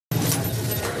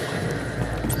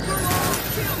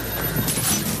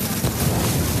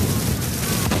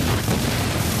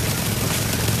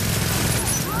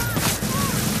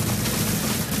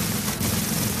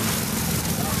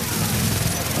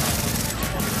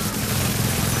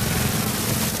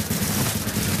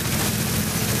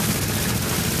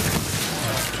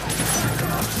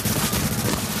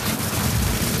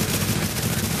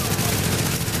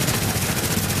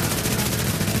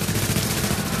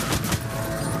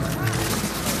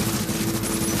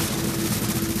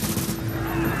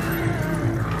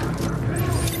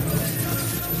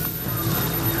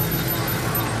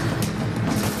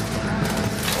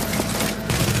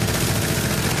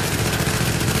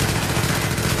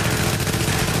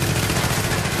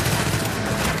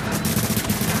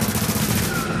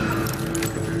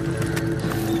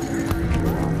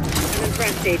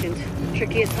Agent.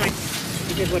 Tricky assignment.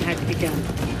 You did what had to be done.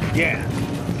 Yeah,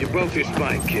 you broke your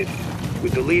spine, kid.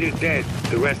 With the leader dead,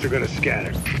 the rest are gonna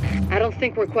scatter. I don't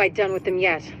think we're quite done with them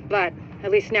yet, but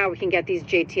at least now we can get these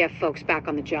JTF folks back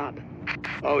on the job.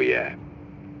 Oh yeah.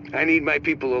 I need my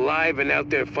people alive and out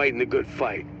there fighting the good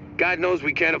fight. God knows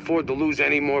we can't afford to lose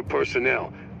any more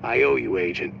personnel. I owe you,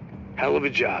 Agent. Hell of a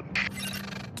job.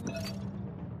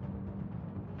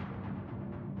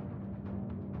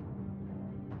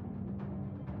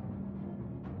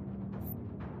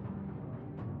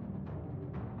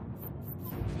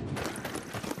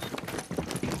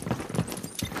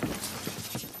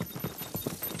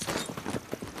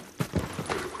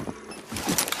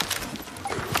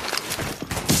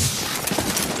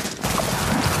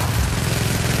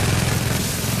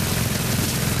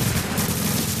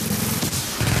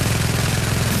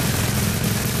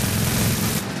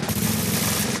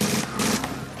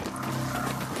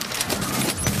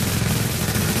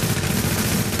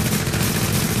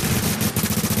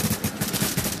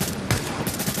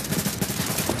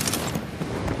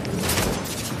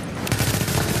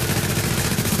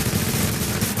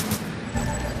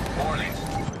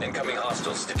 Incoming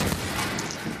hostiles detected.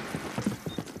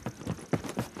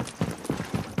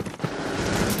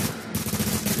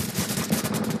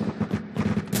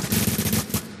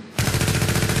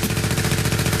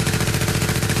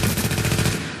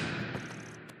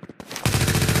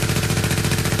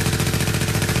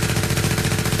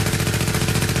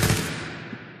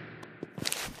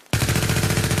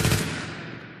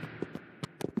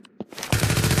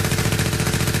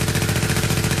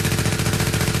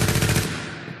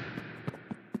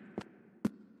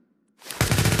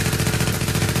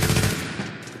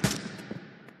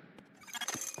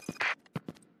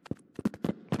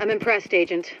 I'm impressed,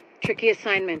 Agent. Tricky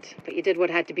assignment, but you did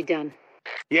what had to be done.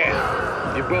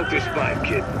 Yeah, you broke your spine,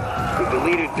 kid. With the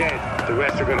leader dead, the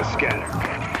rest are gonna scatter.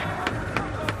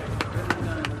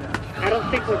 I don't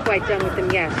think we're quite done with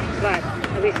them yet, but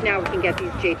at least now we can get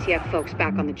these JTF folks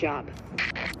back on the job.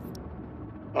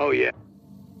 Oh yeah.